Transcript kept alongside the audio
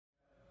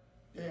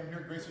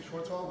Gracie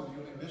Schwartzwald with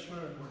Julian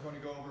Mishler, and we're going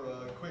to go over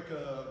a quick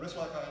wrist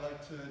lock I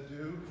like to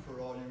do for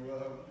all you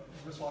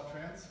wrist lock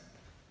fans.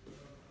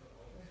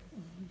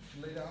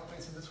 Lay down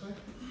facing this way.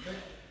 Okay.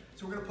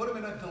 So we're going to put him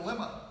in a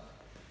dilemma.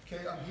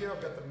 Okay, I'm here,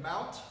 I've got the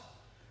mount.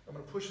 I'm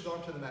going to push his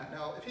arm to the mat.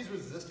 Now, if he's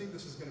resisting,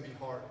 this is going to be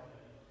hard.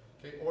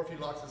 Okay, or if he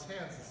locks his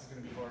hands, this is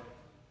going to be hard.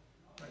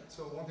 Right.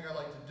 So one thing I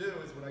like to do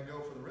is when I go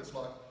for the wrist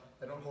lock,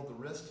 I don't hold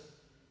the wrist.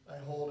 I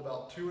hold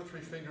about 2 or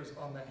 3 fingers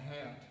on the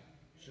hand.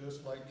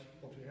 Just like,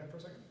 hold your hand for a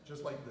second,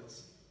 just like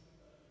this.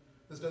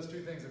 This does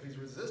 2 things. If he's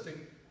resisting,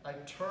 I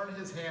turn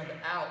his hand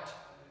out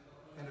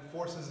and it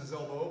forces his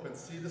elbow open.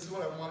 See, this is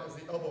what I want, is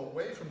the elbow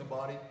away from the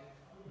body.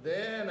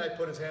 Then I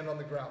put his hand on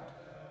the ground.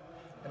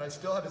 And I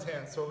still have his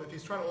hand. So if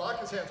he's trying to lock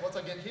his hands, once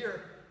I get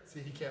here, see,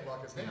 he can't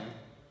lock his hand.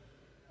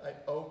 I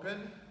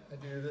open, I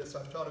do this.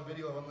 I've taught a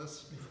video on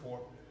this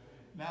before.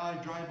 Now I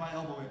drive my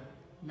elbow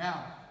in.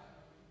 Now,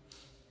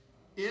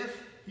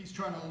 if he's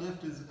trying to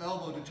lift his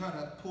elbow to try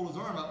to pull his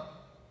arm up,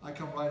 I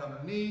come right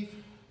underneath,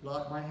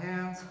 lock my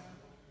hands,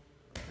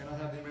 and I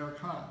have the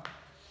Americana.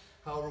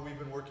 However, we've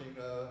been working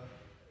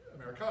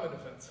Americana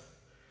defense.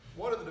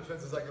 One of the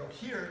defenses, I go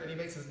here, and he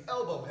makes his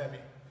elbow heavy.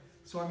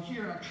 So I'm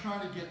here, and I'm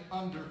trying to get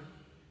under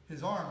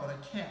his arm, but I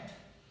can't.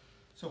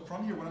 So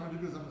from here, what I'm going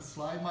to do is I'm going to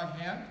slide my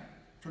hand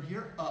from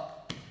here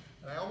up.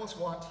 And I almost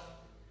want,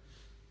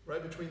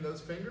 right between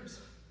those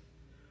fingers,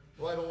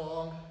 right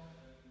along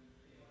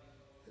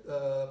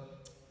the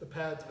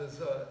pads of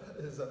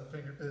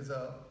his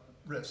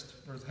wrist,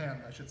 or his hand,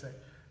 I should say,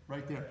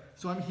 right there.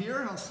 So I'm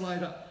here, and I'll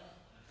slide up.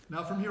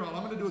 Now from here, all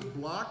I'm going to do is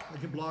block. I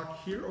can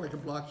block here, or I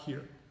can block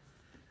here.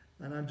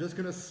 And I'm just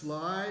going to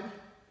slide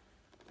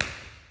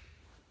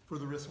for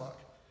the wrist lock.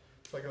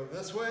 So I go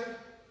this way.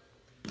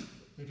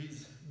 If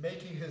he's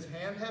making his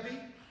hand heavy,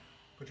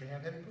 put your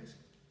hand heavy, please.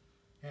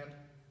 Hand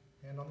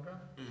on the ground.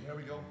 There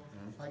we go.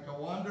 I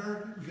go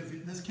under, because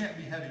this can't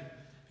be heavy.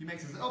 If he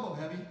makes his elbow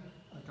heavy,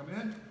 I come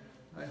in,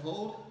 I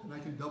hold, and I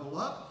can double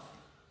up,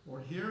 or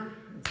here,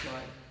 and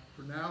slide.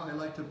 For now, I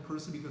like to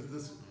personally, because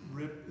this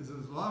grip is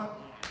as lock,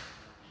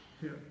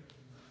 here.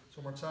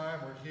 So one more time,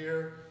 we're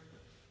here.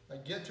 I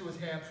get to his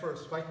hand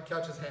first. If I can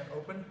catch his hand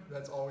open,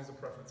 that's always a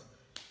preference.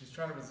 If he's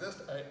trying to resist,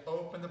 I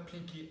open the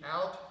pinky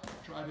out,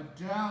 drive it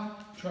down,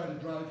 try to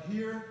drive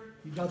here.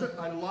 He does it,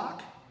 I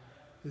lock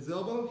his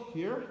elbow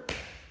here,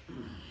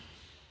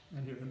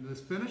 and here. And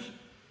this finish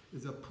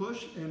is a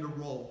push and a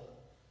roll.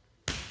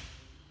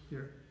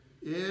 Here.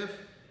 If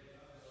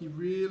he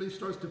really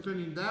starts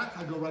defending that,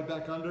 I go right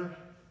back under,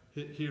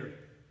 hit here.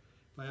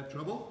 If I have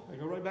trouble, I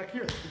go right back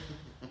here.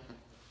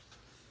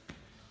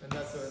 And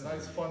that's a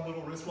nice, fun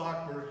little wrist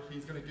lock where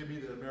he's going to give me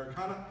the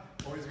Americana,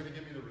 or he's going to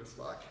give me the wrist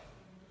lock.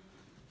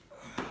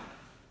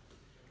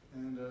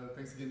 And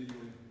thanks again to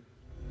you.